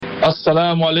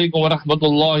Assalamu alaikum wa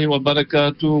rahmatullahi wa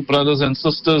barakatuh, brothers and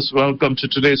sisters. Welcome to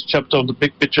today's chapter of the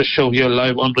Big Picture Show here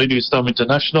live on Radio Islam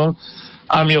International.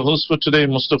 I'm your host for today,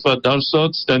 Mustafa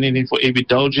Dalsot, standing in for A.B.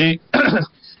 Dawji.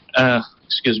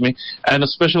 Excuse me. And a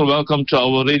special welcome to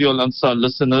our Radio Al-Ansar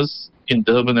listeners in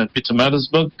Durban and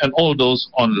Pietermaritzburg and all those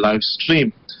on live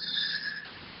stream.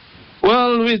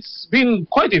 Well, it's been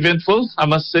quite eventful, I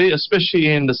must say,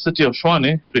 especially in the city of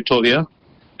Tshwane, Pretoria.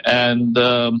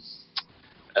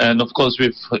 And of course,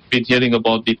 we've been hearing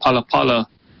about the Phala Phala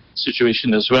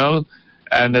situation as well.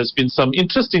 And there's been some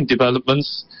interesting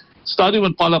developments. Starting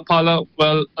with Phala Phala,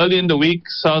 well, early in the week,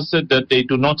 SARS said that they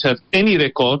do not have any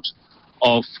record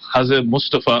of Hazrat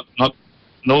Mustafa,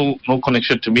 no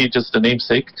connection to me, just the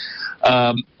namesake,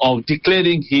 of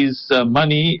declaring his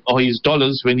money or his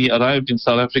dollars when he arrived in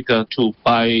South Africa to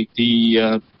buy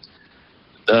the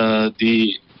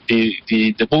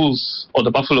bulls or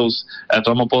the buffaloes at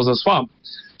Ramaphosa's farm.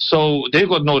 So they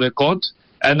got no record,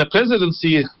 and the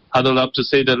presidency huddled up to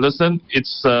say that, listen,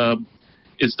 it's the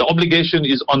obligation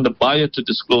is on the buyer to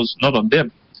disclose, not on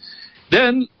them.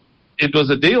 Then it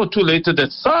was a day or two later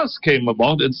that SARS came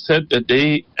about and said that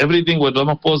everything with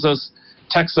Ramaphosa's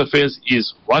tax affairs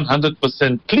is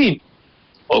 100% clean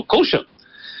or kosher.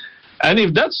 And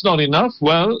if that's not enough,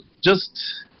 well, just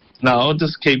now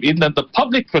this came in that the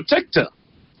public protector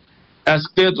has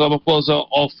cleared Ramaphosa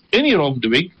of any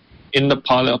wrongdoing in the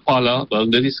Phala Phala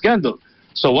burglary scandal.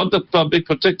 So what the public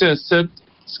protector has said,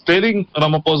 clearing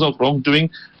Ramaphosa of wrongdoing,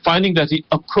 finding that he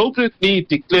appropriately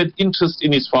declared interest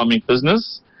in his farming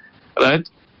business, right,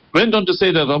 went on to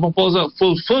say that Ramaphosa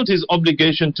fulfilled his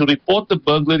obligation to report the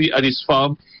burglary at his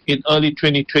farm in early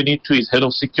 2020 to his head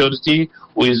of security,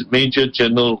 who is Major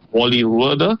General Wally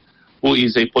Rhoode, who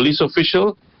is a police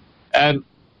official, and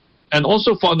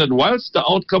also found that whilst the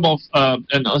outcome of,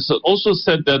 and also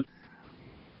said that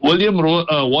Wally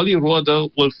Rhoode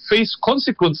will face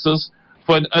consequences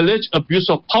for an alleged abuse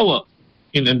of power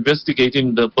in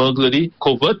investigating the burglary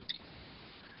covertly.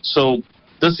 So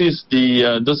this is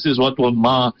what will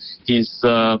mar his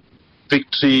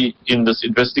victory in this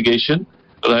investigation,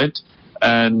 right?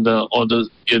 And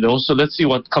so let's see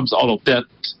what comes out of that.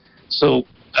 So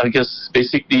I guess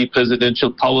basically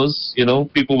presidential powers.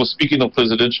 People were speaking of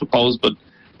presidential powers, but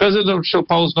presidential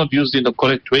power is not used in the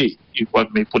correct way, if one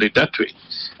may put it that way.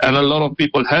 And a lot of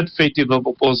people had faith in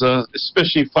Ramaphosa,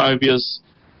 especially 3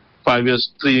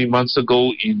 months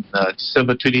ago in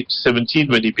December 2017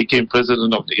 when he became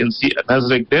president of the NC at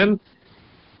Nasrec then,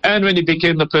 and when he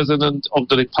became the president of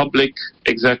the Republic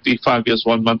exactly 5 years,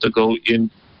 1 month ago in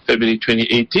February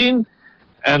 2018.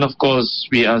 And of course,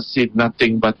 we are seeing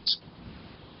nothing but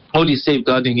only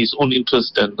safeguarding his own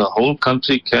interest, and the whole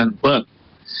country can burn.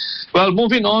 Well,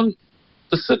 moving on,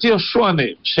 the city of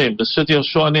Tshwane, the city of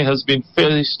Tshwane has been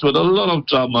faced with a lot of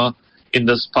drama in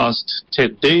this past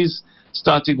 10 days,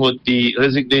 starting with the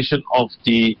resignation of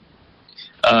the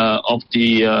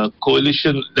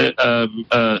coalition,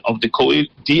 of the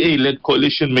DA-led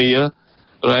coalition mayor,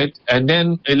 right, and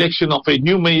then election of a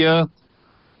new mayor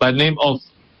by name of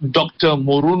Dr.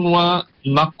 Morunwa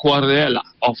Makwarela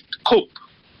of COPE,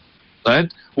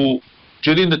 right, who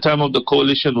during the time of the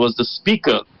coalition was the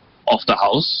Speaker of the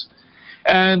House.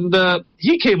 And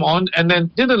he came on and then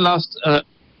didn't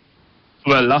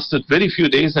lasted very few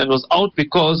days and was out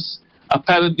because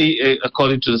apparently,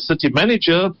 according to the city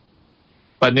manager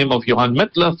by name of Johan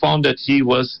Mettler, found that he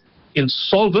was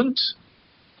insolvent,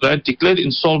 right, declared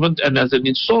insolvent, and as an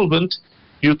insolvent,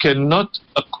 you cannot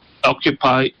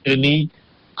occupy any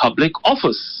public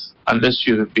office unless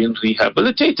you have been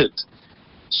rehabilitated.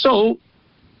 So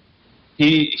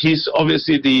he's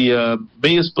obviously the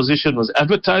mayor's position was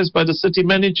advertised by the city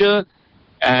manager,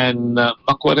 and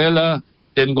Makwarela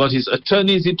then got his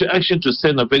attorneys into action to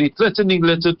send a very threatening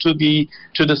letter to the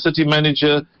city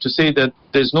manager to say that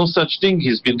there's no such thing.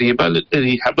 He's been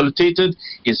rehabilitated.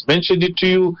 He's mentioned it to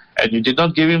you, and you did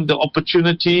not give him the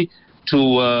opportunity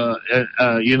to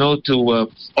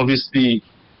obviously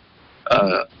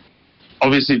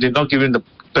did not give him the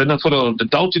benefit of the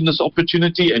doubt in this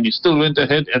opportunity, and you still went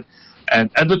ahead and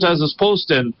advertised this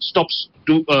post and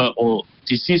or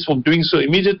desist from doing so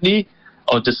immediately,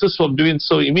 or desist from doing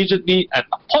so immediately, and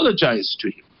apologize to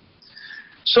him.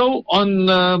 So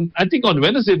I think on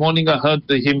Wednesday morning, I heard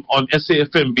him on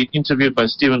SAFM being interviewed by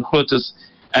Stephen Curtis,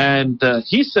 and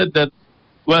he said that,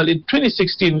 well, in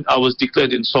 2016, I was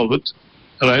declared insolvent,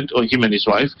 right, or him and his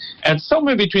wife, and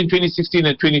somewhere between 2016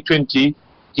 and 2020,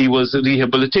 he was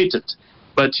rehabilitated.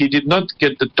 But he did not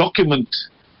get the document,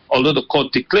 although the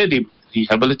court declared him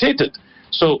rehabilitated.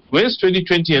 So where's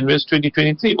 2020 and where's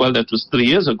 2023? Well, that was 3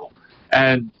 years ago.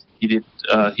 And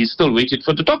he still waited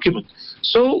for the document.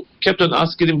 So kept on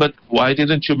asking him, but why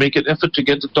didn't you make an effort to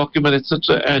get the document,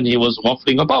 etc.? And he was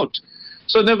waffling about.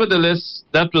 So nevertheless,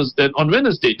 that was then on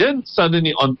Wednesday. Then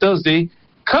suddenly on Thursday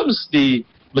comes the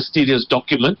mysterious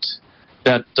document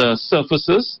that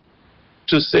surfaces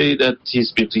to say that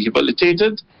he's been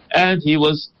rehabilitated and he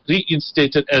was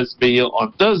reinstated as mayor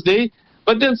on Thursday,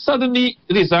 but then suddenly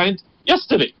resigned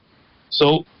yesterday.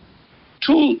 So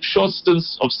 2 short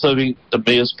stints of serving the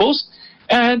mayor's post,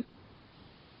 and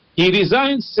he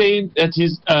resigned saying that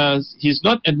he's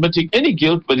not admitting any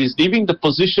guilt, but he's leaving the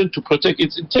position to protect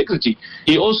its integrity.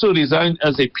 He also resigned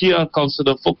as a PR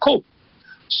councillor for COPE.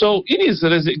 So in his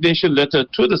resignation letter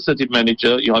to the city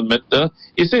manager, Johan Metta,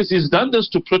 he says he's done this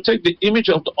to protect the image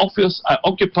of the office I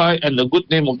occupy and the good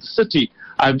name of the city.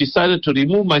 I've decided to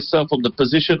remove myself from the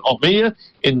position of mayor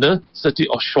in the city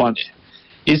of Tshwane.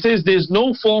 He says there's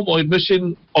no form or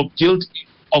admission of guilt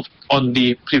on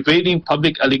the prevailing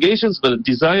public allegations, but a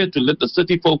desire to let the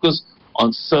city focus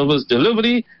on service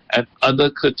delivery and other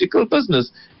critical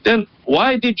business. Then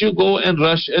why did you go and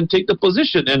rush and take the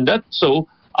position? And that so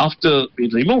after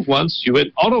being removed once, you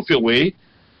went out of your way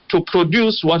to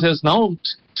produce what has now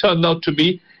turned out to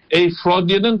be a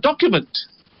fraudulent document.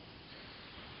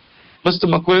 Mr.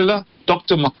 Makwela,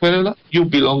 Dr. Makwela, you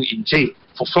belong in jail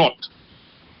for fraud.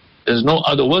 There's no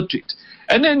other word to it.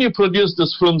 And then you produce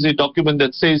this flimsy document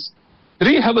that says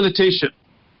rehabilitation.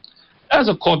 As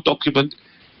a court document,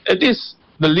 it is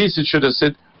the least it should have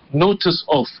said notice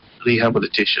of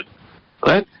rehabilitation.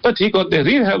 Right? But he got the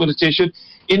rehabilitation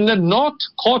in the North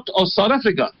Court of South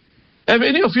Africa. Have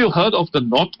any of you heard of the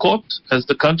North Court? Has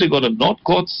the country got a North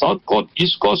Court, South Court,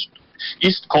 East Coast?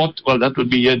 East Court, well, that would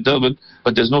be here in Durban,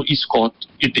 but there's no East Court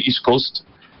in the East Coast.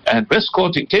 And West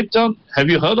Court in Cape Town, have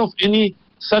you heard of any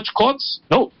such courts?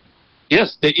 No.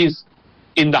 Yes, there is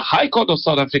in the High Court of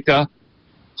South Africa,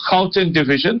 Gauteng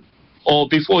Division, or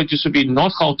before it used to be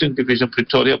North Gauteng Division,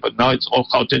 Pretoria, but now it's all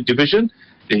Gauteng Division.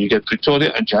 Then you get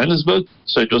Pretoria and Johannesburg.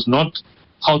 So it was not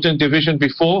Gauteng Division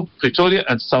before Pretoria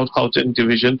and South Gauteng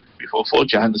Division before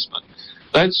Johannesburg.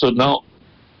 Right? So now,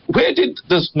 where did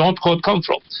this North Court come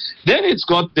from? Then it's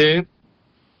got there,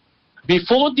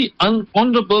 before the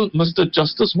Honorable Mr.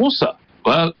 Justice Musa.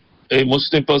 Well, a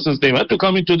Muslim person's name had to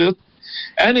come into this.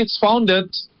 And it's found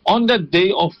that on that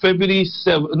day of February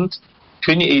 7th,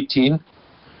 2018,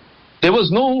 there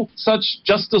was no such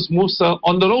Justice Musa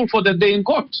on the roll for that day in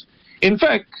court. In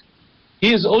fact,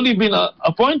 he has only been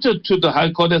appointed to the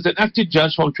High Court as an active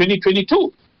judge from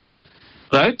 2022.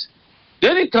 Right?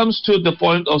 Then it comes to the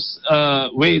point of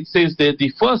where it says that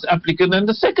the first applicant and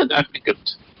the second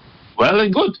applicant. Well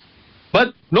and good.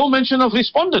 But no mention of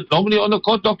respondent. Normally on a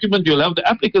court document, you'll have the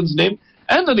applicant's name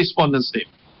and the respondent's name.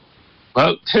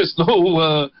 Well, there's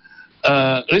no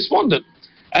respondent.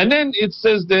 And then it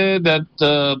says there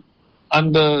that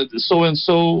under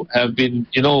so-and-so have been,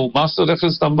 master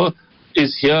reference number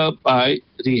is hereby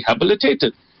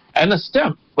rehabilitated. And a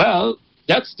stamp. Well,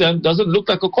 that stamp doesn't look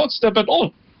like a court stamp at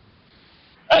all.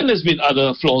 And there's been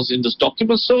other flaws in this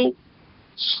document. So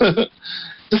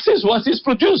this is what is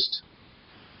produced.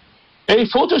 A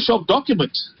Photoshop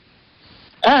document.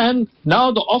 And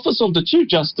now the Office of the Chief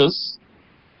Justice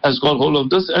has got hold of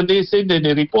this, and they say that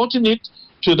they're reporting it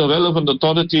to the relevant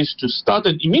authorities to start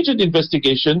an immediate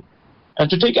investigation and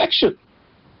to take action.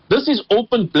 This is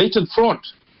open, blatant fraud.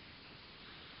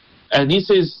 And he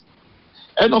says,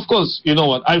 and of course, you know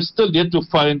what, I've still yet to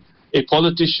find a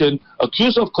politician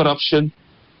accused of corruption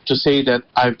to say that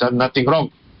I've done nothing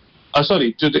wrong.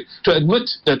 To admit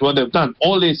that what I've done.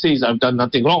 All they say is I've done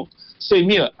nothing wrong. Same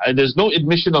here, and there's no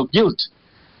admission of guilt.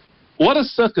 What a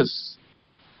circus.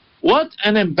 What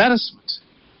an embarrassment.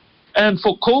 And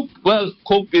for COPE, well,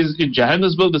 COPE is in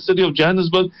Johannesburg, the city of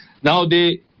Johannesburg. Now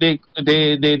the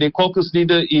caucus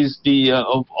leader is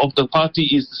of the party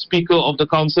is the Speaker of the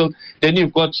Council. Then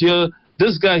you've got here,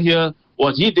 this guy here,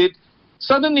 what he did.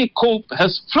 Suddenly COPE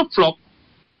has flip-flopped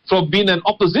from being an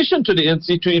opposition to the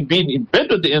NC to being in bed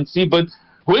with the NC, but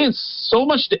going so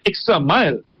much the extra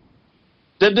mile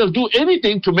that they'll do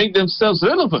anything to make themselves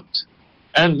relevant.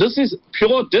 And this is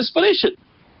pure desperation.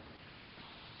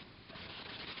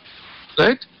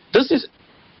 Right? This is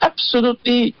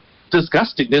absolutely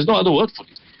disgusting. There's no other word for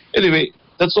it. Anyway,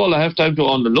 that's all I have time to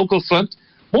on the local front.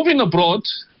 Moving abroad,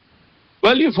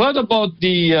 well, you've heard about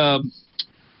the,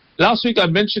 last week I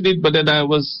mentioned it, but then I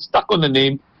was stuck on the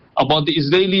name, about the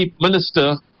Israeli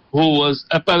minister who was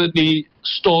apparently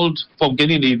stalled from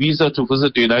getting a visa to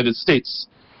visit the United States.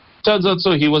 Turns out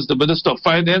so he was the Minister of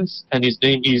Finance, and his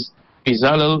name is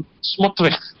Bezalel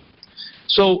Smotrich.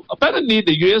 So apparently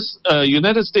the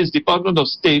United States Department of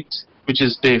State which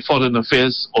is the Foreign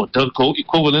Affairs or DIRCO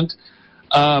equivalent,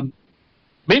 found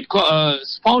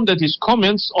that his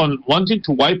comments on wanting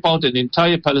to wipe out an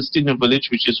entire Palestinian village,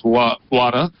 which is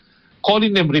Wara,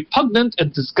 calling them repugnant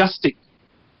and disgusting,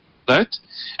 right?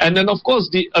 And then, of course,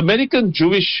 the American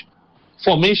Jewish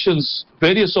formations,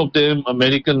 various of them,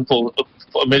 Americans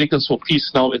for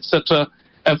Peace Now, etc.,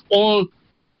 have all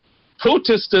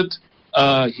protested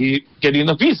he getting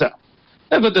a visa.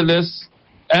 Nevertheless,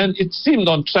 and it seemed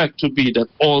on track to be that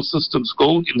all systems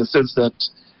go, in the sense that,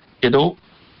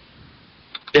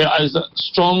 there is a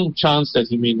strong chance that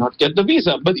he may not get the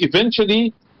visa. But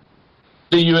eventually,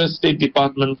 the U.S. State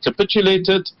Department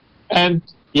capitulated and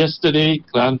yesterday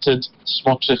granted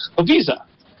Smotrich a visa.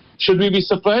 Should we be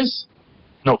surprised?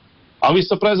 No. Are we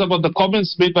surprised about the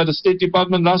comments made by the State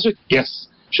Department last week? Yes.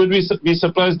 Should we be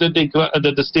surprised that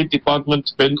the State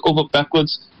Department bent over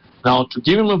backwards now to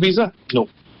give him a visa? No.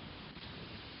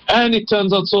 And it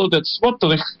turns out so that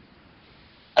Smotrich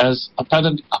has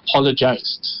apparently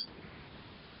apologized.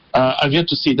 I've yet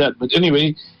to see that. But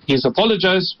anyway, he's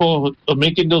apologized for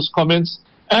making those comments,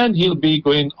 and he'll be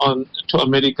going on to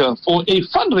America for a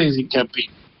fundraising campaign.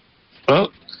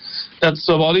 Well, that's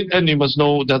about it. And you must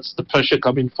know that's the pressure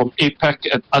coming from AIPAC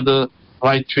and other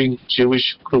right-wing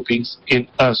Jewish groupings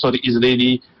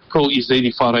Israeli,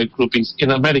 pro-Israeli far-right groupings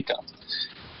in America.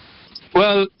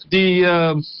 Well,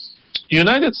 the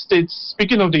United States,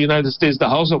 speaking of the United States, the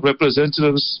House of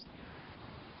Representatives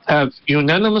have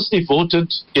unanimously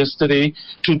voted yesterday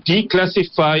to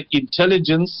declassify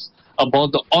intelligence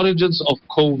about the origins of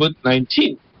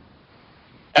COVID-19.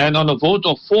 And on a vote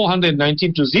of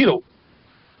 419 to 0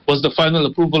 was the final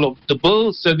approval of the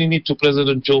bill, sending it to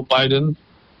President Joe Biden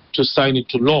to sign it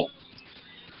to law.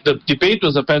 The debate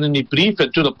was apparently brief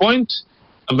and to the point.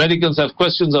 Americans have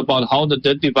questions about how the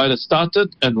deadly virus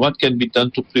started and what can be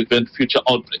done to prevent future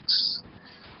outbreaks.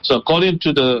 So according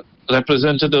to the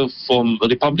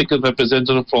Republican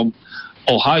representative from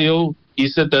Ohio, he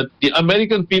said that the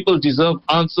American people deserve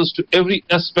answers to every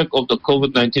aspect of the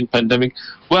COVID-19 pandemic.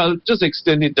 Well, just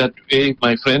extend it that way,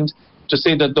 my friend, to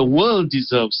say that the world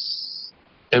deserves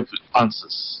every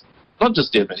answers, not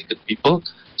just the American people.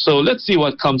 So let's see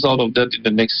what comes out of that in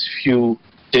the next few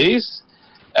days.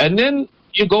 And then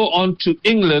you go on to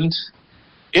England.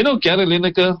 Gary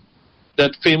Lineker,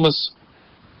 that famous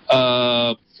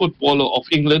footballer of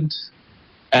England,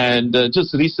 and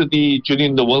just recently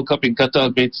during the World Cup in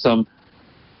Qatar made some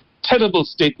terrible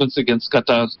statements against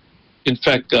Qatar. In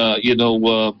fact,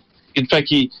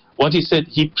 what he said,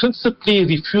 he principally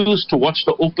refused to watch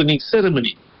the opening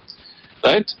ceremony,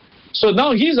 right? So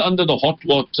now he's under the hot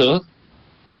water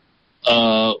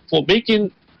for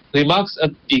making remarks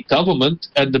at the government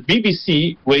and the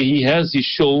BBC, where he has his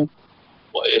show.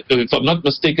 If I'm not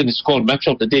mistaken, it's called Match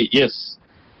of the Day. Yes,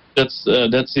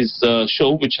 that's his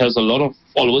show, which has a lot of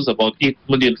followers, about 8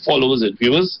 million followers and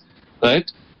viewers,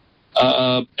 right?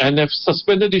 And have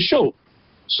suspended his show.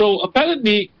 So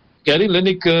apparently, Gary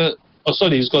Lineker,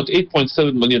 he's got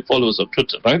 8.7 million followers on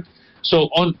Twitter, right? So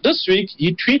on this week,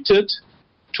 he tweeted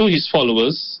to his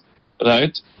followers,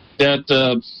 right,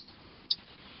 that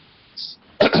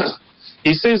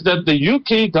he says that the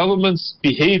UK government's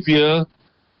behavior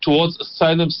towards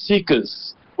asylum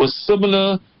seekers was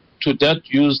similar to that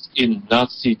used in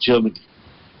Nazi Germany.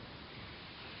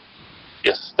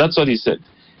 Yes, that's what he said.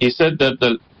 He said that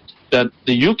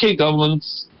the UK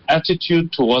government's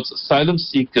attitude towards asylum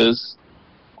seekers,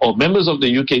 or members of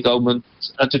the UK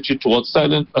government's attitude towards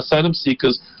asylum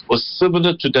seekers, was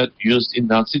similar to that used in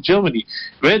Nazi Germany.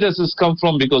 Where does this come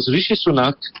from? Because Rishi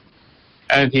Sunak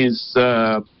and his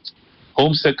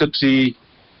Home Secretary,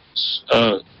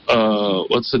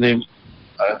 what's the name?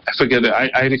 I forget it.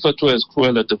 I refer to her as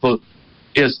Cruella de Vil.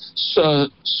 Yes,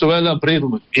 Suella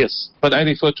Braverman. Yes, but I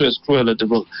refer to her as Cruella de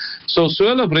Vil. So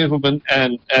Suella Braverman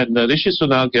and Rishi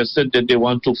Sunak have said that they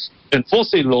want to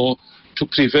enforce a law to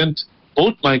prevent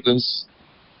boat migrants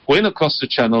going across the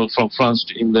channel from France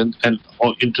to England and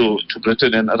into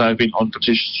Britain and arriving on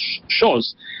British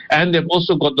shores. And they've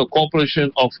also got the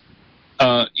cooperation of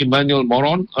Emmanuel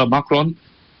Macron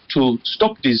to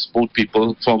stop these boat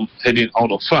people from heading out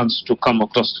of France to come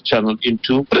across the channel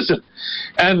into Britain.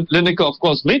 And Lineker, of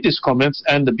course, made these comments,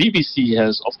 and the BBC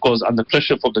has, of course, under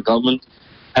pressure from the government,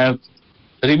 have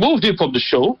removed him from the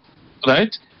show,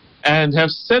 right? And have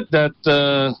said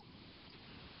that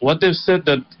what they've said,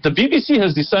 that the BBC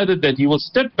has decided that he will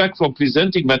step back from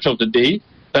presenting Match of the Day,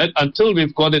 right, until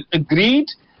we've got an agreed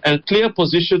and clear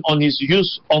position on his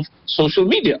use of social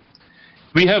media.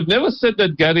 We have never said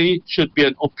that Gary should be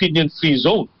an opinion-free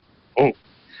zone,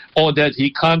 or that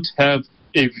he can't have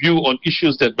a view on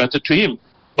issues that matter to him.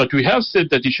 But we have said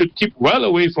that he should keep well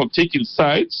away from taking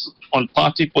sides on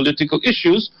party political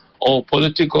issues or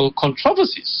political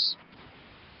controversies.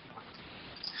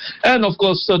 And of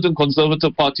course, certain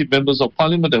Conservative Party members of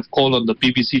Parliament have called on the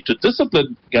BBC to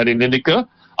discipline Gary Lineker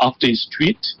after his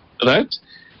tweet, right?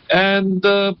 And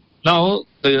now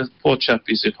the poor chap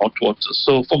is in hot water.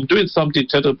 So from doing something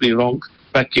terribly wrong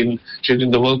back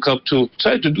during the World Cup to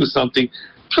try to do something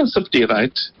principally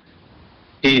right,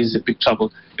 he is in big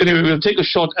trouble. Anyway, we'll take a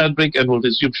short ad break and we'll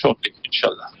resume shortly,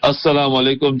 inshallah. Assalamu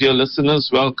alaikum, dear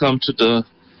listeners. Welcome to the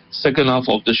second half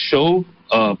of the show.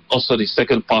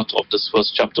 Second part of this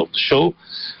first chapter of the show.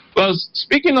 Well,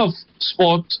 speaking of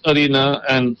sport arena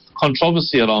and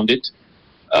controversy around it,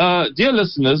 dear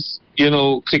listeners, you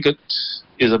know, cricket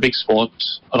is a big sport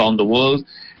around the world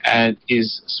and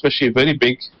is especially very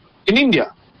big in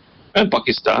India and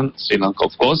Pakistan, Sri Lanka,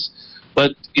 of course.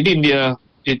 But in India,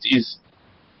 it is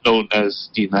known as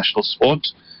the national sport.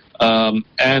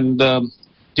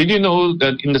 Did you know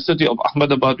that in the city of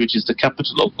Ahmedabad, which is the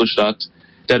capital of Gujarat,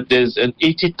 that there's an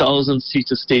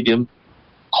 80,000-seater stadium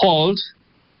called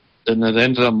the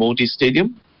Narendra Modi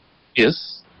Stadium?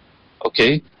 Yes.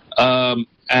 Okay.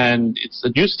 And it's a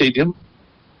new stadium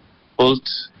built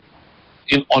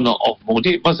in honor of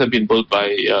Modi. It must have been built by,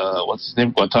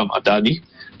 Gautam Adani,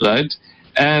 right?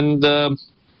 And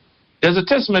there's a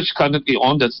test match currently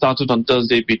on that started on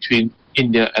Thursday between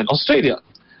India and Australia.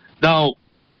 Now,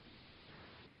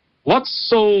 what's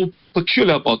so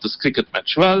peculiar about this cricket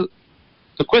match? Well,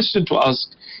 the question to ask,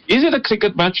 is it a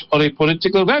cricket match or a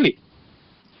political rally?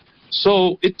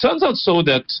 So it turns out so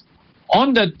that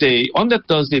on that day, on that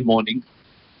Thursday morning,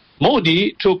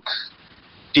 Modi took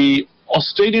the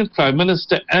Australian Prime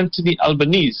Minister Anthony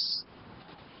Albanese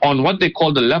on what they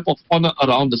call the lap of honor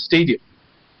around the stadium.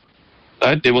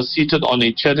 Right? They were seated on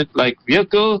a chariot-like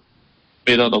vehicle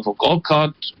made out of a golf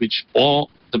cart, which bore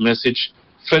the message,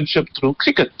 friendship through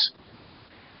cricket.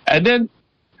 And then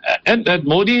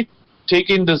Modi,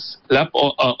 taking this lap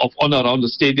of honor around the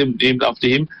stadium named after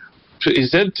him,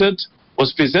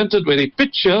 was presented with a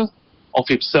picture of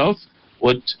himself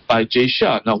by Jay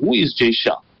Shah. Now, who is Jay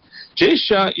Shah? Jay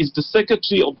Shah is the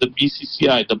secretary of the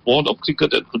BCCI, the Board of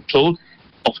Cricket and Control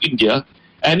of India,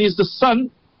 and is the son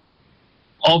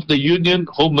of the Union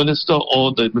Home Minister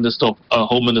or the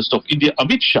Home Minister of India,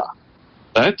 Amit Shah,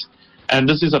 right? And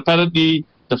this is apparently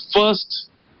the first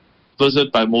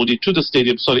visit by Modi to the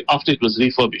stadium, after it was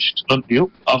refurbished, not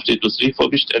new, after it was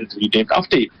refurbished and renamed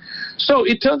after him. So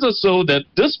it turns out so that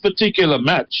this particular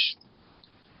match,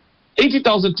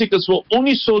 80,000 tickets were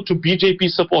only sold to BJP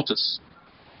supporters.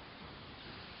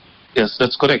 Yes,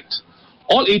 that's correct.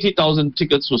 All 80,000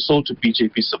 tickets were sold to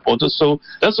BJP supporters. So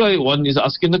that's why one is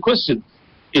asking the question,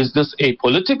 is this a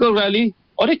political rally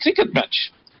or a cricket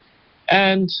match?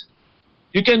 And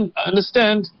you can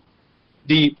understand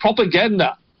the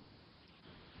propaganda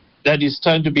that is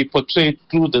trying to be portrayed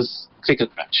through this cricket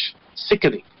match.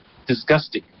 Sickening,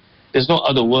 disgusting. There's no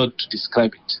other word to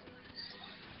describe it.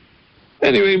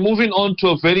 Anyway, moving on to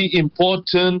a very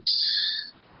important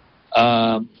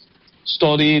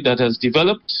story that has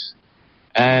developed,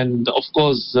 and of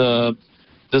course,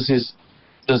 this is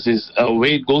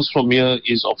where it goes from here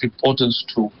is of importance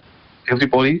to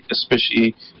everybody,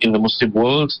 especially in the Muslim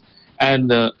world,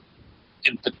 and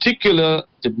in particular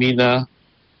the MENA,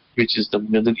 which is the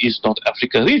Middle East, North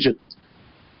Africa region.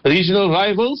 Regional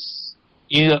rivals,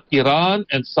 Iran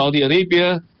and Saudi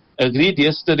Arabia, agreed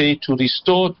yesterday to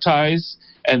restore ties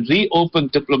and reopen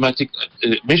diplomatic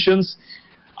missions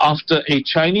after a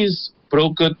Chinese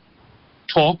brokered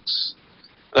talks,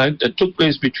 right, that took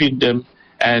place between them,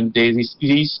 and they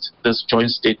released this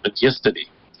joint statement yesterday.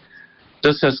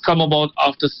 This has come about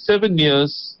after 7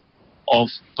 years of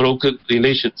broken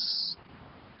relations.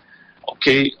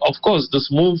 Okay, of course, this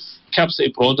move caps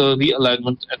a broader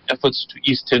realignment and efforts to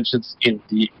ease tensions in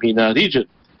the MENA region.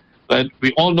 But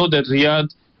we all know that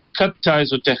Riyadh cut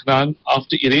ties with Tehran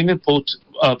after Iranian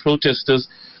protesters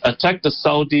attacked the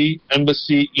Saudi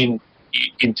embassy in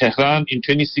Tehran in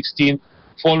 2016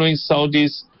 following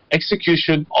Saudi's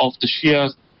execution of the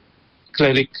Shia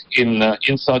cleric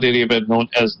in Saudi Arabia known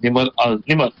as Nimr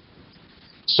al-Nimr.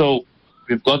 So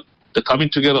we've got the coming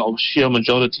together of Shia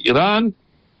majority Iran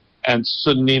and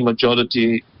Sunni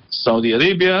majority Saudi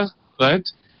Arabia, right?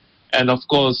 And of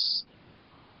course,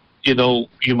 you know,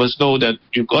 you must know that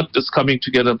you've got this coming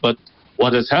together, but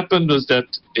what has happened was that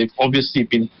they've obviously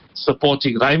been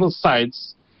supporting rival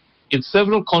sides in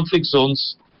several conflict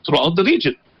zones throughout the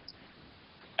region.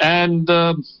 And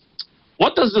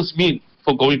what does this mean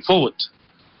for going forward?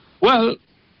 Well,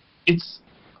 it's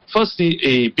firstly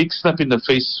a big slap in the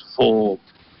face for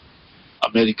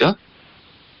America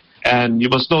And you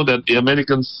must know that the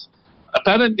Americans,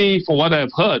 apparently, from what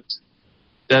I've heard,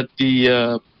 that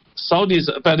the Saudis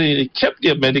apparently kept the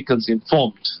Americans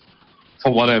informed,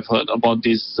 from what I've heard, about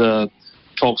these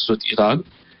talks with Iran.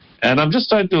 And I'm just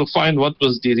trying to find what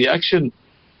was the reaction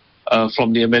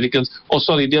from the Americans.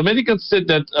 The Americans said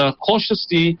that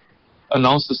cautiously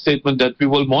announced a statement that we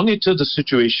will monitor the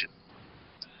situation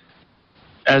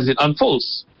as it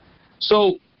unfolds.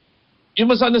 So you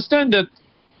must understand that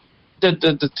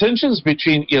the tensions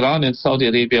between Iran and Saudi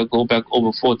Arabia go back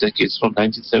over 4 decades, from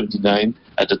 1979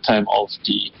 at the time of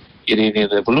the Iranian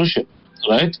Revolution,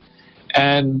 right?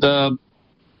 And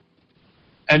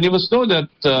you must know that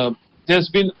there's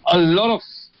been a lot of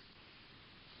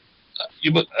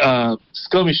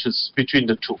skirmishes between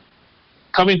the two,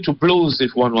 coming to blows,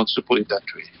 if one wants to put it that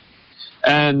way.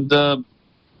 And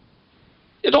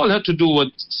it all had to do with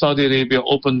Saudi Arabia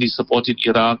openly supporting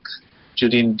Iraq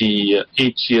during the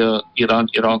 8-year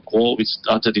Iran-Iraq war, which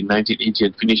started in 1980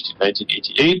 and finished in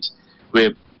 1988,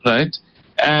 right?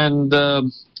 And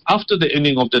after the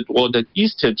ending of that war, there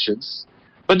eased tensions.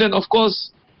 But then, of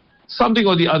course, something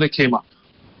or the other came up.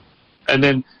 And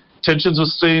then tensions were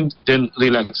strained, then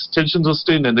relaxed. Tensions were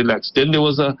strained and relaxed. Then there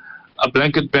was a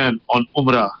blanket ban on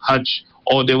Umrah, Hajj,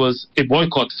 or there was a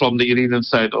boycott from the Iranian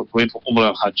side of going for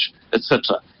Umrah, Hajj,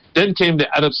 etc. Then came the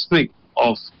Arab Spring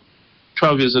of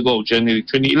 12 years ago, January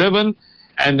 2011.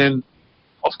 And then,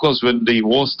 of course, when the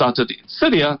war started in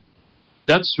Syria,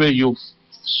 that's where you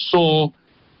saw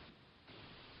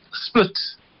split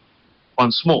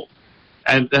once more.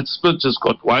 And that split just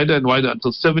got wider and wider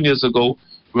until 7 years ago,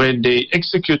 when they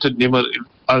executed Nimr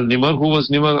al-Nimr. Who was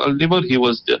Nimr al-Nimr? He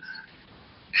was the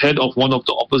head of one of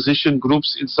the opposition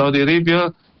groups in Saudi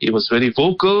Arabia. He was very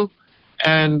vocal,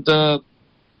 and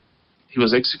he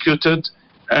was executed.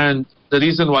 And the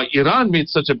reason why Iran made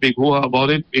such a big hoo-ha about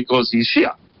it, because he's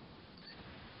Shia.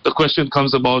 The question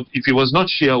comes about, if he was not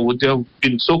Shia, would they have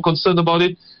been so concerned about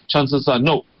it? Chances are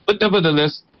no. But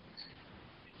nevertheless,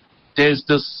 there's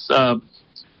this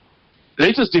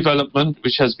latest development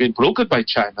which has been brokered by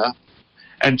China,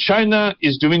 and China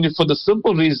is doing it for the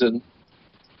simple reason,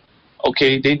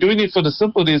 they're doing it for the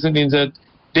simple reason is that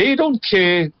they don't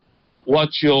care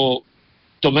what your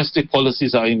domestic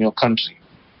policies are in your country,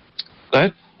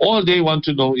 right? All they want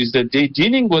to know is that they're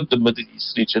dealing with the Middle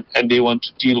East region, and they want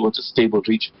to deal with a stable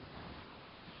region.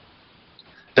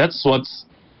 That's what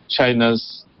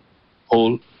China's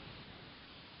whole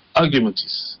argument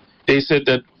is. They said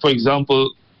that, for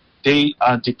example,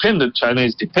 China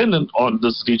is dependent on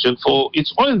this region for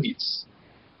its oil needs,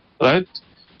 right?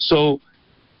 So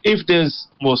if there's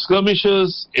more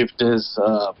skirmishes, if there's,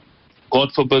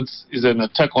 God forbid, is an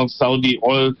attack on Saudi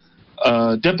oil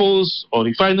depots or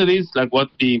refineries, like what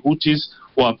the Houthis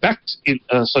who are backed the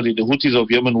Houthis of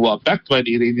Yemen who are backed by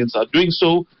the Iranians are doing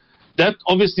so, that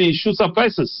obviously shoots up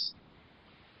prices.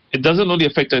 It doesn't only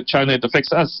affect China, it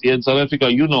affects us. Here in South Africa,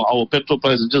 our petrol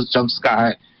prices just jump sky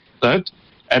high, right?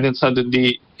 And then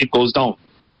suddenly it goes down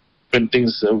when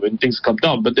things come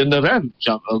down. But then the rand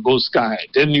goes sky high.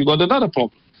 Then you got another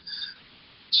problem.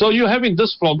 So you're having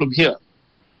this problem here.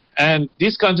 And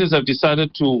these countries have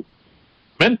decided to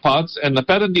mend parts, and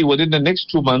apparently within the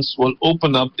next 2 months will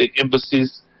open up the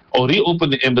embassies or reopen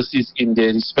the embassies in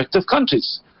their respective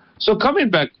countries. So coming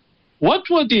back, what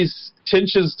were these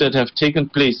tensions that have taken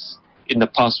place in the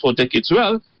past 4 decades?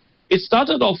 Well, it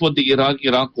started off with the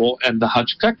Iran-Iraq war and the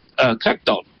Hajj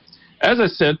crackdown. As I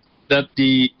said, that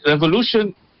the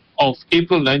revolution of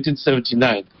April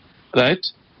 1979, right,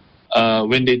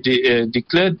 when they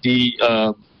declared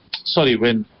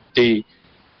when they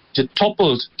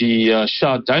toppled the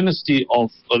Shah dynasty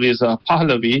of Reza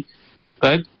Pahlavi,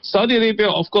 right, Saudi Arabia,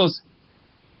 of course,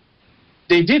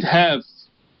 they did have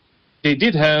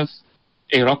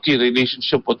a rocky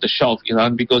relationship with the Shah of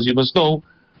Iran, because you must know,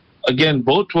 again,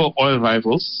 both were oil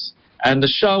rivals, and the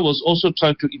Shah was also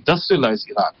trying to industrialize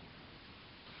Iran,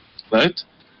 right?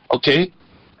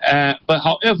 But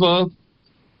however,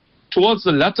 towards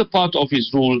the latter part of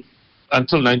his rule,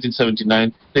 until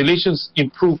 1979, relations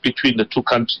improved between the two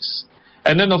countries.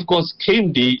 And then, of course,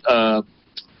 came the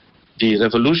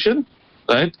revolution,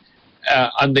 right,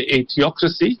 under a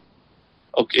theocracy,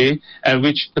 and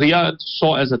which Riyadh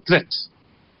saw as a threat.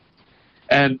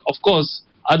 And, of course,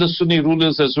 other Sunni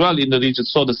rulers as well in the region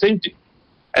saw the same thing.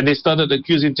 And they started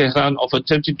accusing Tehran of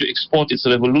attempting to export its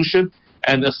revolution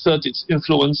and assert its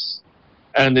influence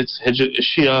and its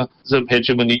Shiaism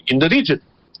hegemony in the region.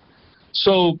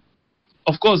 So,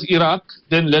 of course, Iraq,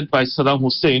 then led by Saddam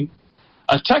Hussein,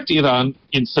 attacked Iran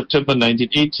in September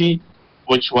 1980,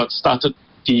 which was started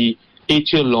the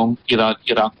 8-year-long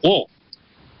Iran-Iraq war.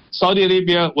 Saudi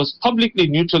Arabia was publicly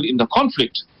neutral in the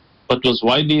conflict, but was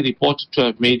widely reported to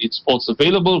have made its ports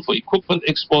available for equipment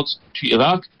exports to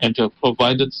Iraq and to have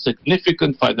provided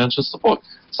significant financial support.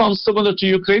 Sounds similar to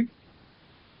Ukraine,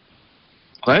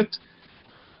 right?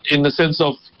 In the sense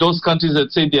of those countries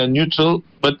that say they are neutral,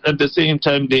 but at the same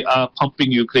time they are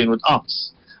pumping Ukraine with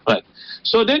arms, right?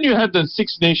 So then you have the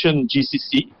six-nation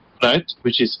GCC, right,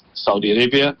 which is Saudi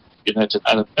Arabia, United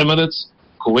Arab Emirates,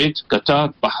 Kuwait,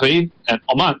 Qatar, Bahrain, and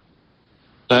Oman,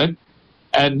 right?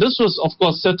 And this was, of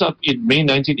course, set up in May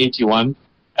 1981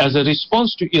 as a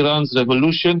response to Iran's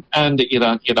revolution and the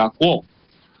Iran-Iraq war.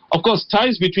 Of course,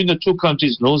 ties between the two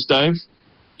countries nosedive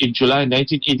in July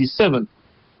 1987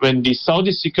 when the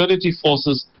Saudi security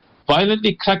forces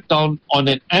violently cracked down on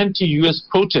an anti-US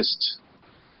protest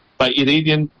by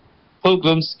Iranian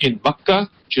pilgrims in Makkah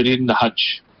during the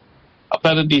Hajj.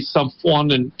 Apparently, some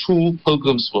 402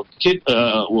 pilgrims were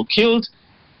killed,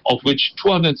 of which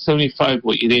 275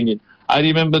 were Iranian. I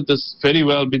remember this very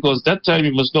well because that time,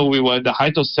 you must know, we were at the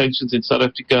height of sanctions in South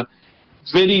Africa.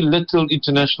 Very little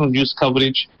international news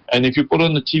coverage. And if you put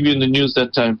on the TV and the news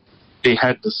that time, they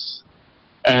had this.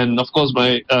 And of course,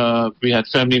 we had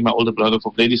family, my older brother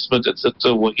from Ladysmith,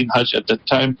 etc., were in Hajj at that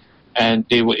time, and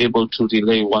they were able to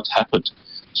relay what happened.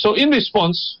 So in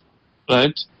response,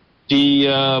 right,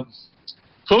 the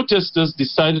protesters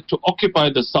decided to occupy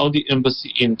the Saudi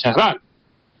embassy in Tehran,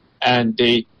 and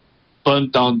they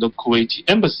burned down the Kuwaiti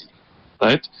embassy,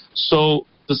 right? So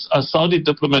a Saudi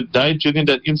diplomat died during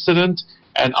that incident,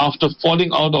 and after falling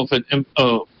out of an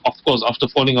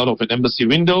embassy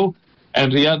window,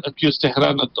 and Riyadh accused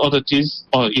Tehran authorities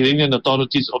or Iranian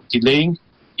authorities of delaying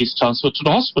his transfer to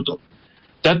the hospital.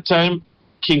 That time,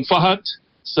 King Fahd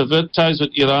severed ties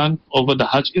with Iran over the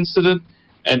Hajj incident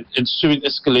and ensuing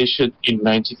escalation in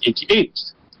 1988.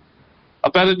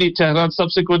 Apparently, Tehran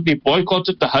subsequently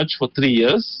boycotted the Hajj for 3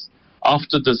 years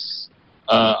after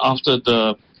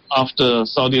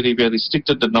Saudi Arabia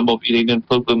restricted the number of Iranian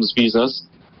pilgrims' visas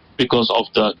because of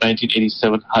the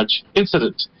 1987 Hajj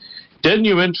incident. Then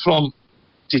you went from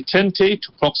detente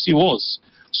to proxy wars.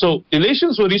 So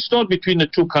relations were restored between the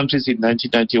two countries in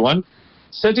 1991,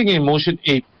 setting in motion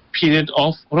a period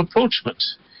of rapprochement.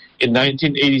 In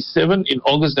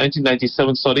August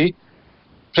 1997,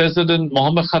 President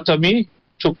Mohammad Khatami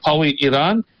took power in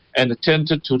Iran and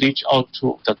attempted to reach out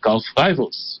to the Gulf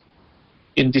rivals.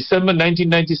 In December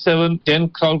 1997, then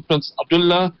Crown Prince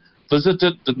Abdullah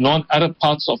visited the non-Arab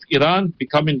parts of Iran,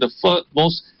 becoming the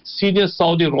most senior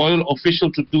Saudi royal official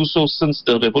to do so since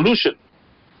the revolution.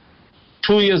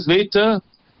 2 years later,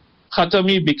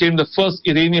 Khatami became the first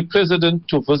Iranian president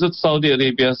to visit Saudi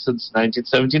Arabia since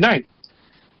 1979.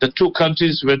 The two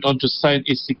countries went on to sign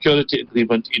a security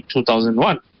agreement in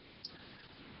 2001.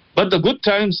 But the good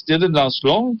times didn't last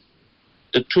long.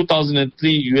 The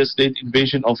 2003 US-led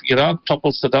invasion of Iraq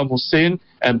toppled Saddam Hussein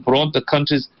and brought the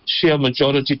country's Shia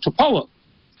majority to power.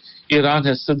 Iran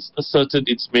has since asserted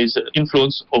its major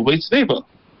influence over its neighbor.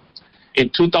 In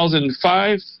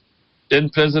 2005, then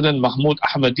President Mahmoud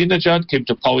Ahmadinejad came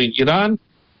to power in Iran,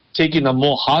 taking a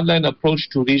more hardline approach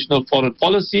to regional foreign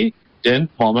policy than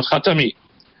Mohammad Khatami.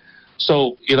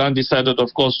 So Iran decided,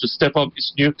 of course, to step up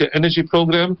its nuclear energy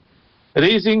program,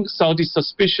 raising Saudi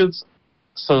suspicions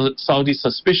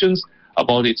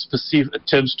about its perceived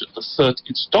attempts to assert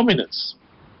its dominance.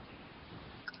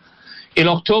 In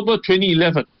October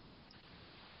 2011,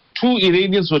 2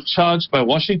 Iranians were charged by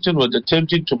Washington with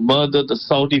attempting to murder the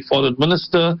Saudi foreign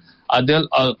minister Adel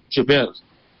al-Jubeir,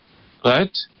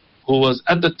 right, who was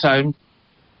at the time,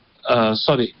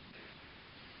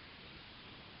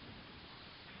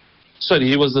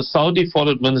 he was the Saudi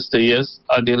foreign minister, yes,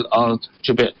 Adel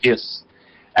al-Jubeir, yes.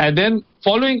 And then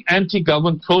following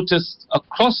anti-government protests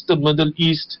across the Middle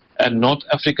East and North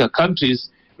Africa countries,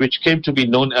 which came to be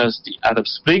known as the Arab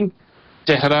Spring,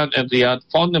 Tehran and Riyadh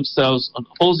found themselves on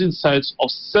opposing sides of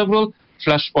several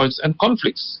flashpoints and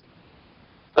conflicts.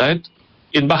 Right?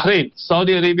 In Bahrain,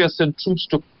 Saudi Arabia sent troops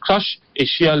to crush a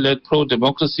Shia-led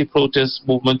pro-democracy protest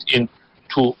movement in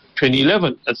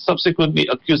 2011 and subsequently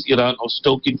accused Iran of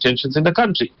stoking tensions in the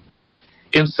country.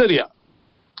 In Syria,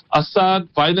 Assad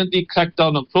violently cracked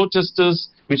down on protesters,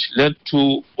 which led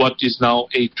to what is now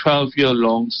a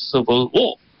 12-year-long civil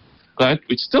war, right,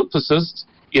 which still persists.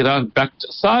 Iran backed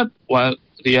Assad, while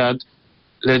Riyadh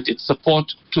lent its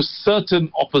support to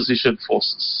certain opposition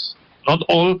forces. Not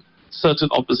all, certain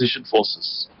opposition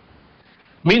forces.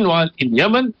 Meanwhile, in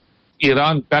Yemen,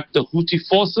 Iran backed the Houthi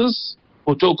forces,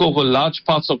 who took over large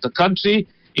parts of the country,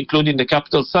 including the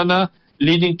capital Sana'a,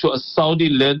 leading to a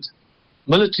Saudi-led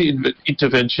military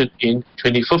intervention in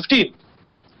 2015.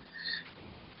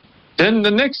 Then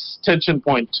the next tension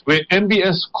point, where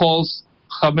MBS calls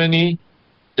Khamenei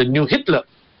the new Hitler.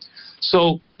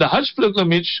 So the Hajj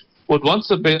pilgrimage would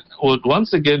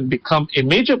once again become a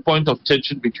major point of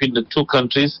tension between the two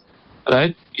countries,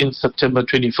 right, in September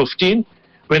 2015,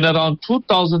 when around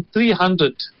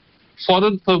 2,300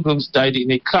 foreign pilgrims died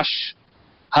in a crash.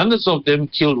 Hundreds of them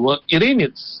killed were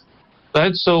Iranians,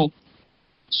 right? So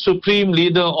Supreme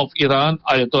Leader of Iran,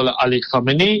 Ayatollah Ali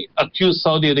Khamenei, accused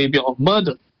Saudi Arabia of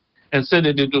murder and said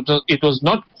that it was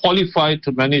not qualified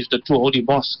to manage the two holy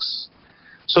mosques.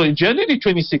 So in January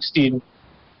 2016,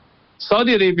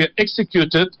 Saudi Arabia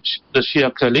executed the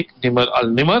Shia cleric Nimr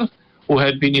al-Nimr, who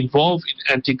had been involved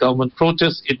in anti-government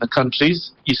protests in the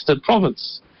country's eastern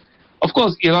province. Of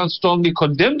course, Iran strongly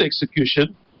condemned the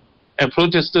execution, and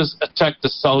protesters attacked the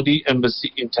Saudi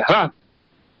embassy in Tehran,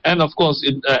 and of course,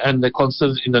 and the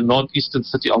concerns in the northeastern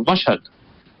city of Mashhad.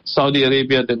 Saudi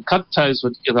Arabia then cut ties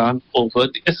with Iran over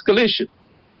the escalation.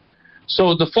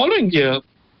 So the following year,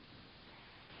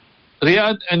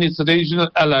 Riyadh and its regional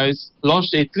allies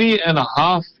launched a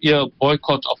 3.5-year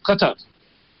boycott of Qatar.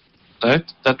 Right?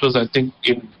 That was, I think,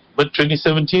 in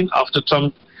mid-2017 after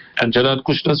Trump and Jared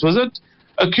Kushner's visit,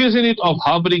 accusing it of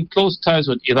harboring close ties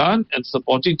with Iran and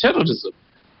supporting terrorism.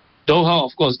 Doha,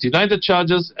 of course, denied the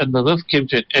charges, and the rift came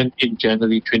to an end in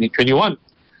January 2021.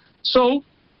 So,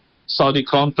 Saudi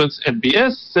Crown Prince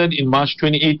MBS said in March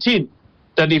 2018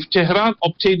 that if Tehran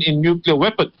obtained a nuclear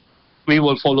weapon, we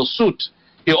will follow suit.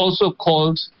 He also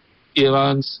called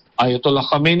Iran's Ayatollah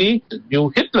Khamenei the new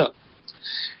Hitler.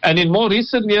 And in more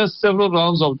recent years, several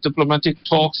rounds of diplomatic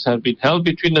talks have been held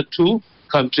between the two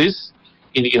countries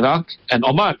in Iraq and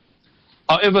Oman.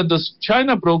 However, this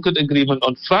China-brokered agreement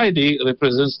on Friday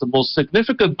represents the most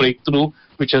significant breakthrough,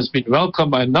 which has been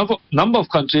welcomed by a number of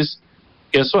countries,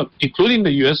 guess what, including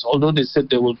the US, although they said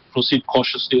they will proceed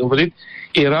cautiously over it,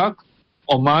 Iraq,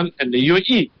 Oman, and the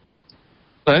UAE.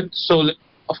 Right? So,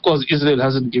 of course, Israel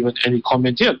hasn't given any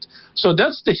comment yet. So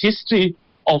that's the history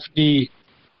of the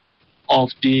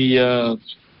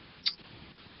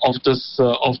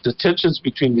tensions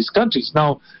between these countries.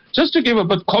 Now, just to give a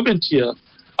bit of comment here,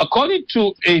 according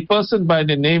to a person by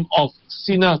the name of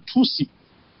Sina Tousi,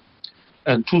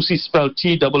 and Tousi spelled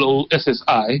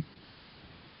Toossi,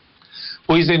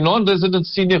 who is a non-resident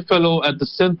senior fellow at the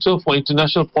Center for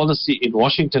International Policy in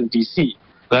Washington, D.C.,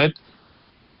 right?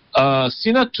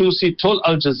 Sina Tousi told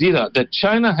Al Jazeera that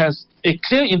China has a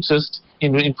clear interest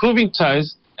in improving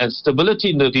ties and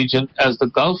stability in the region, as the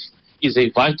Gulf is a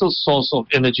vital source of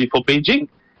energy for Beijing,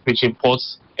 which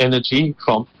imports energy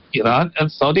from Iran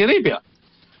and Saudi Arabia.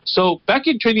 So back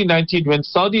in 2019, when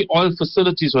Saudi oil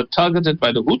facilities were targeted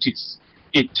by the Houthis,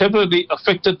 it temporarily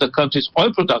affected the country's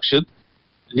oil production,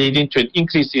 leading to an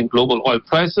increase in global oil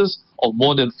prices of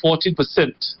more than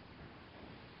 14%,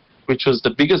 which was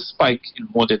the biggest spike in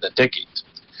more than a decade.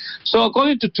 So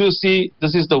according to Tousi,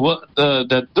 this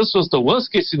was the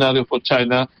worst case scenario for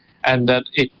China, and that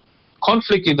a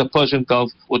conflict in the Persian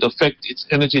Gulf would affect its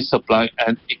energy supply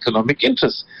and economic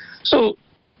interests. So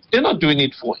they're not doing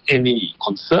it for any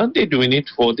concern, they're doing it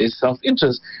for their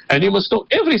self-interest. And you must know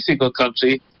every single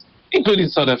country, including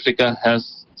South Africa,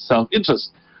 has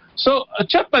self-interest. So a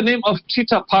chap by the name of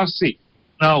Trita Parsi.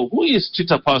 Now, who is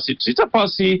Trita Parsi? Trita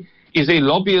Parsi is a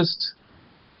lobbyist,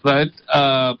 right,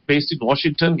 based in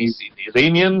Washington. He's an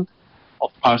Iranian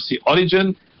of Parsi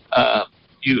origin,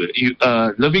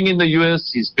 living in the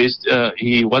U.S. He's based.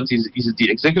 He's the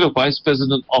executive vice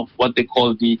president of what they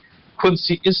call the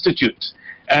Quincy Institute,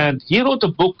 and he wrote a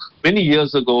book many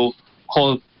years ago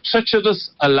called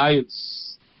 "Treacherous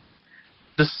Alliance: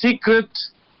 The Secret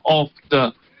of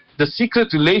the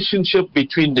Secret Relationship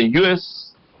Between the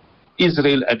U.S.,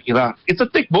 Israel, and Iran." It's a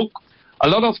thick book. A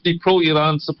lot of the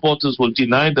pro-Iran supporters will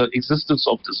deny the existence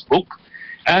of this book.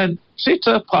 And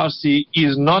Trita Parsi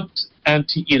is not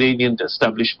anti-Iranian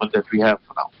establishment that we have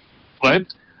now,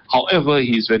 right? However,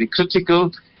 he is very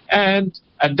critical. And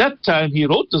at that time, he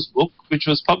wrote this book, which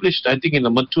was published, I think, in the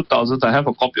mid-2000s. I have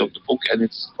a copy of the book, and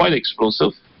it's quite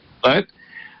explosive, right?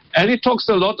 And it talks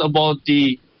a lot about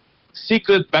the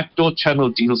secret backdoor channel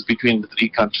deals between the three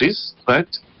countries,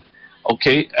 right?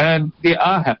 Okay, and they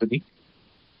are happening.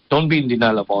 Don't be in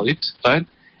denial about it, right?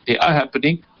 They are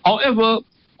happening. However,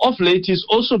 of late, he's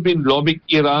also been lobbying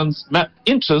Iran's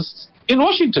interests in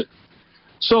Washington.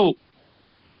 So,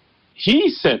 he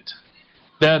said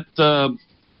that,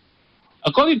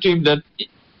 according to him, that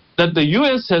the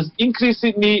U.S. has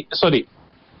increasingly, he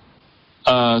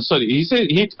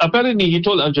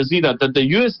told Al Jazeera that the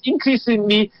U.S.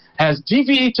 increasingly has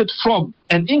deviated from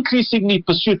and increasingly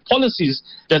pursued policies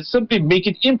that simply make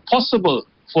it impossible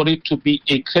for it to be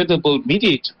a credible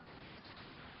mediator.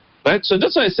 Right? So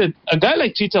that's why I said, a guy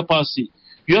like Trita Parsi,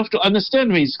 you have to understand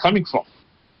where he's coming from.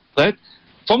 Right?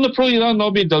 From the pro-Iran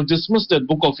lobby, they'll dismiss that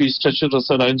book of his treacherous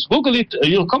alliance. Google it,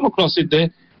 you'll come across it there,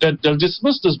 that they'll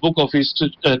dismiss this book of his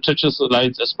treacherous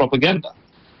alliance as propaganda.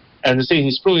 And they say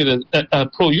he's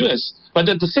pro-US. But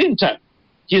at the same time,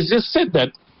 he's just said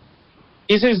that,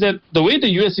 he says that the way the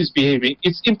US is behaving,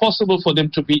 it's impossible for them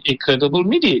to be a credible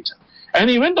mediator. And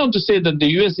he went on to say that the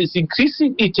US is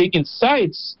increasingly taking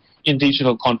sides in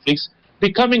regional conflicts,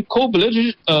 becoming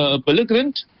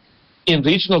co-belligerent in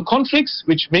regional conflicts,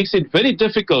 which makes it very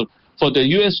difficult for the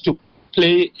US to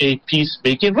play a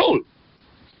peacemaking role.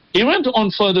 He went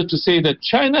on further to say that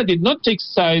China did not take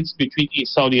sides between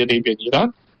Saudi Arabia and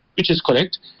Iran, which is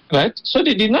correct, right? So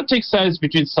they did not take sides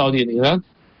between Saudi and Iran,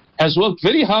 has worked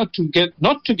very hard to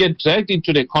not to get dragged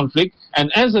into the conflict,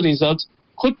 and as a result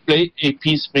could play a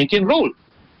peacemaking role,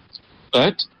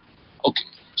 right? Okay.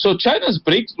 So China's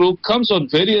breakthrough comes as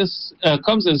various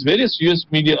US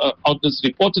media outlets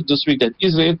reported this week that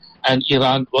Israel and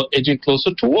Iran were edging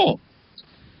closer to war.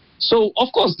 So,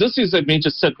 of course, this is a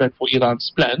major setback for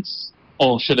Iran's plans,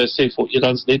 or should I say for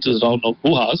Iran's latest round of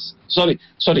hoo-has. Sorry,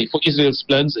 for Israel's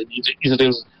plans and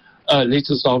Israel's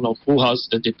latest round of hoo-has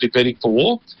that they're preparing for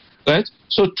war, right?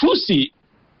 So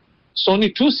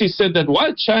Sony Tusi said that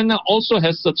while China also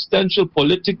has substantial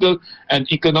political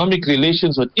and economic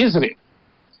relations with Israel,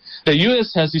 the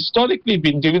US has historically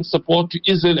been giving support to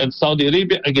Israel and Saudi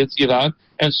Arabia against Iran,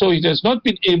 and so it has not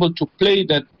been able to play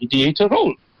that mediator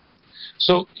role.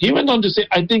 So he went on to say,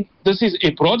 I think this is a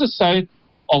broader sign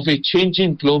of a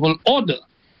changing global order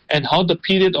and how the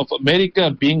period of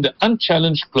America being the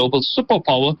unchallenged global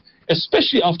superpower,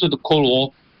 especially after the Cold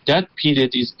War, that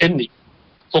period is ending.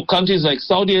 For countries like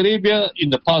Saudi Arabia,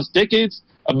 in the past decades,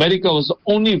 America was the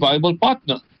only viable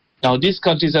partner. Now these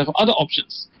countries have other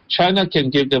options. China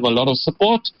can give them a lot of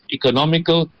support,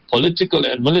 economical, political,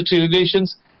 and military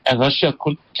relations, and Russia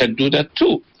can do that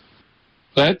too.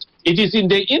 Right? It is in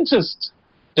their interest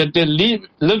that they're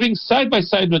living side by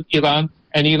side with Iran,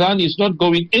 and Iran is not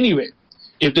going anywhere.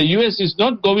 If the US is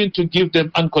not going to give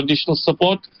them unconditional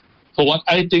support for what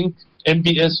I think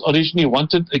MBS originally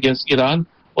wanted against Iran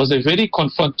was a very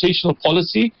confrontational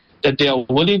policy, that they are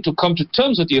willing to come to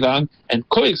terms with Iran and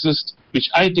coexist, which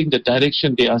I think the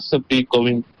direction they are simply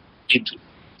going into.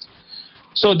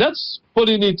 So that's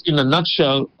putting it in a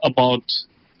nutshell about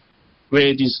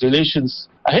where these relations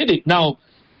are headed. Now,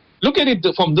 look at it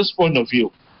from this point of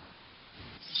view,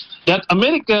 that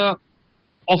America,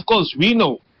 of course, we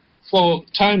know for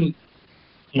time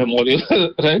memorial,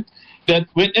 right, that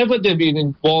whenever they've been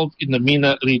involved in the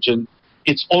MENA region,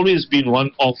 it's always been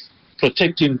one of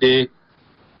protecting their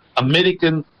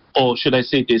American, or should I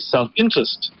say their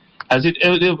self-interest. Has it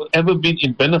ever been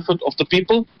in benefit of the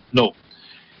people? No.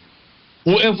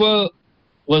 Whoever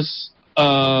was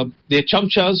their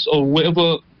chamchas or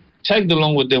whoever tagged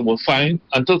along with them were fine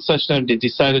until such time they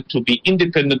decided to be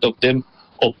independent of them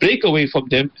or break away from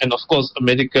them, and of course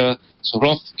America's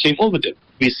wrath came over them.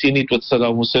 We've seen it with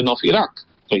Saddam Hussein of Iraq,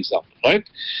 for example, right?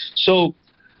 So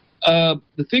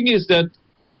the thing is that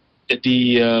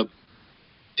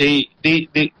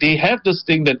they have this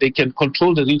thing that they can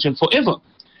control the region forever.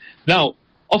 Now,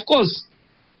 of course,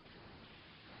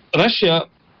 Russia,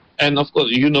 and of course,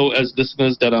 you know as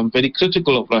listeners that I'm very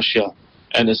critical of Russia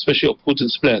and especially of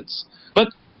Putin's plans. But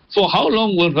for how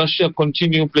long will Russia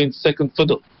continue playing second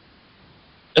fiddle?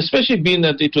 Especially being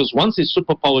that it was once a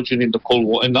superpower during the Cold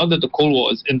War, and now that the Cold War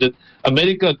has ended,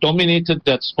 America dominated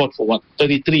that spot for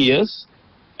 33 years,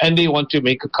 and they want to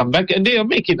make a comeback, and they are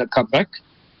making a comeback,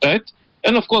 right?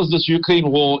 And of course, this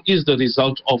Ukraine war is the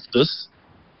result of this,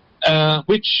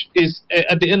 which is,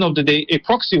 at the end of the day, a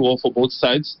proxy war for both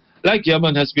sides. Like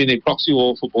Yemen has been a proxy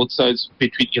war for both sides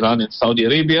between Iran and Saudi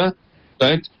Arabia,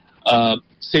 right?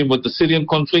 Same with the Syrian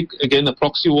conflict, again, a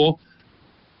proxy war.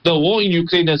 The war in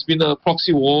Ukraine has been a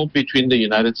proxy war between the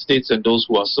United States and those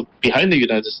who are behind the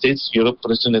United States, Europe,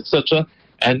 Britain, etc.,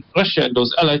 and Russia and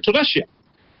those allied to Russia.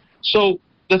 So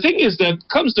the thing is that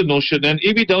comes the notion, and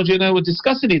A.B. Dowji and I were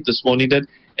discussing it this morning, that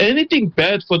anything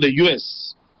bad for the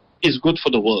U.S. is good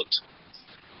for the world,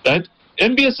 right?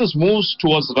 MBS's moves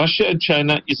towards Russia and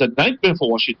China is a nightmare for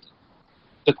Washington.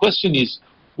 The question is,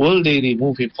 will they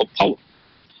remove him from power?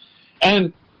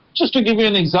 And just to give you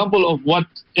an example of what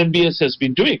MBS has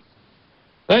been doing,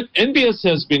 right? MBS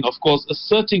has been, of course,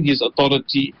 asserting his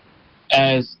authority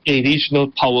as a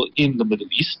regional power in the Middle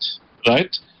East,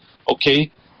 right?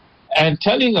 Okay, and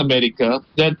telling America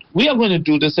that we are going to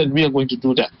do this and we are going to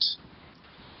do that,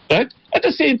 right? At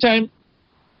the same time,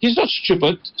 he's not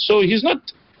stupid, so he's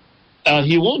not.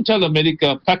 He won't tell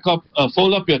America, pack up,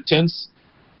 fold up your tents,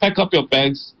 pack up your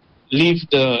bags, leave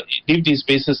these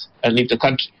bases and leave the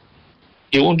country.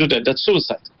 He won't do that. That's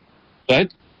suicide,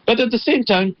 right? But at the same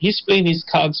time, he's playing his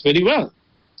cards very well.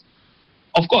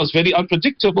 Of course, very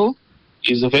unpredictable.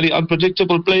 He's a very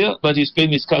unpredictable player, but he's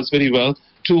playing his cards very well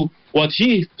to what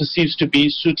he perceives to be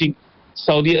suiting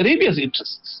Saudi Arabia's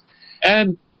interests.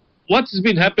 And what's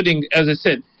been happening, as I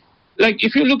said, like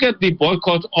if you look at the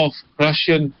boycott of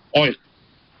Russian oil,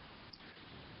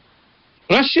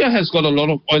 Russia has got a lot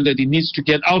of oil that it needs to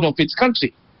get out of its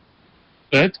country,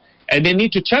 right? And they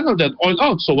need to channel that oil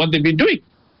out. So what they've been doing,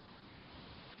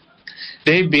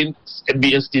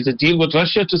 MBS did a deal with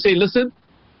Russia to say, listen,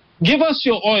 give us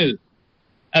your oil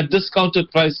at discounted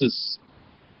prices.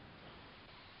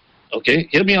 Okay,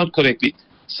 hear me out correctly.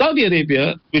 Saudi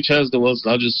Arabia, which has the world's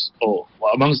largest, or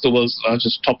amongst the world's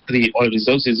largest top 3 oil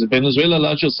reserves, is Venezuela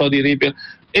larger, Saudi Arabia.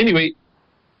 Anyway,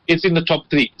 it's in the top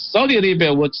 3. Saudi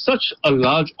Arabia, with such a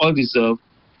large oil reserve,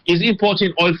 is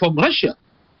importing oil from Russia.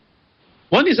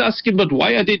 One is asking, but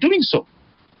why are they doing so?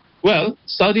 Well,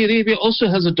 Saudi Arabia also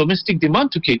has a domestic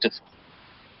demand to cater for,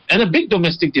 and a big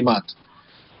domestic demand.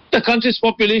 The country's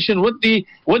population, with the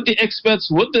expats,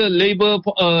 with the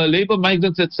labor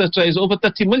migrants, etc., is over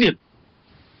 30 million.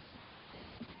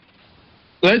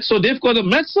 Right, so they've got a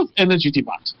massive energy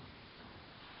demand.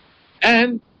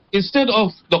 And instead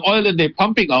of the oil that they're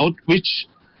pumping out, which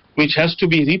has to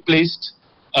be replaced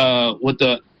with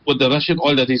the Russian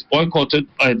oil that is boycotted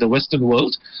by the Western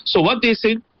world, so what they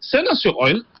say, send us your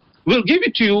oil, we'll give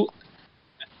it to you,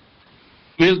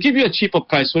 we'll give you a cheaper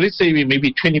price. So let's say we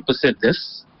maybe 20%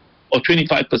 this or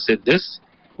 25% this.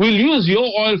 We'll use your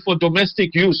oil for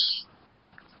domestic use.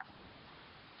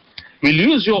 We'll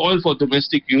use your oil for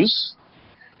domestic use.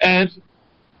 And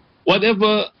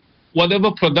whatever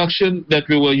production that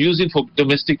we were using for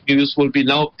domestic use will be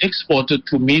now exported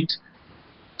to meet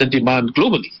the demand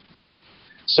globally.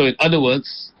 So in other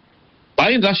words,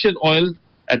 buying Russian oil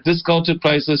at discounted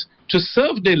prices to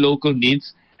serve their local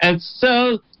needs and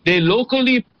sell their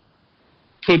locally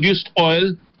produced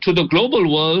oil to the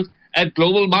global world at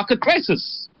global market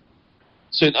prices.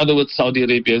 So in other words, Saudi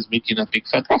Arabia is making a big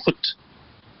fat profit,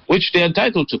 which they are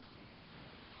entitled to.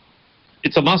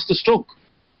 It's a master stroke.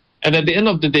 And at the end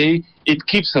of the day, it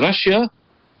keeps Russia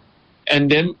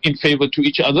and them in favor to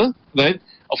each other, right?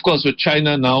 Of course, with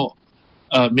China now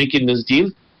making this deal,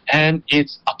 and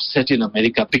it's upsetting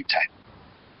America big time.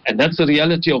 And that's the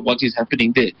reality of what is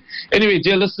happening there. Anyway,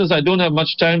 dear listeners, I don't have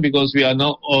much time because we are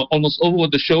now almost over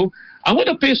with the show. I'm going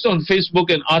to paste on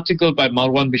Facebook an article by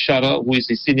Marwan Bishara, who is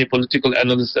a senior political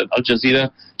analyst at Al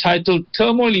Jazeera, titled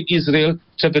Turmoil in Israel,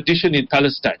 Trepidation in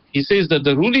Palestine. He says that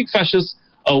the ruling fascists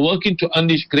are working to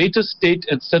unleash greater state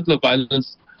and settler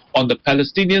violence on the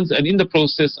Palestinians, and in the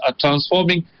process are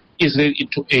transforming Israel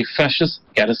into a fascist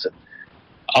garrison.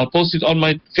 I'll post it on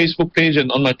my Facebook page and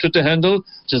on my Twitter handle.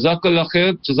 Jazakallah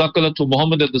khair. Jazakallah to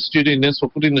Muhammad at the studio in Nest for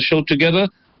putting the show together.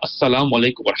 Assalamu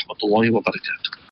alaikum wa rahmatullahi wa barakatuh.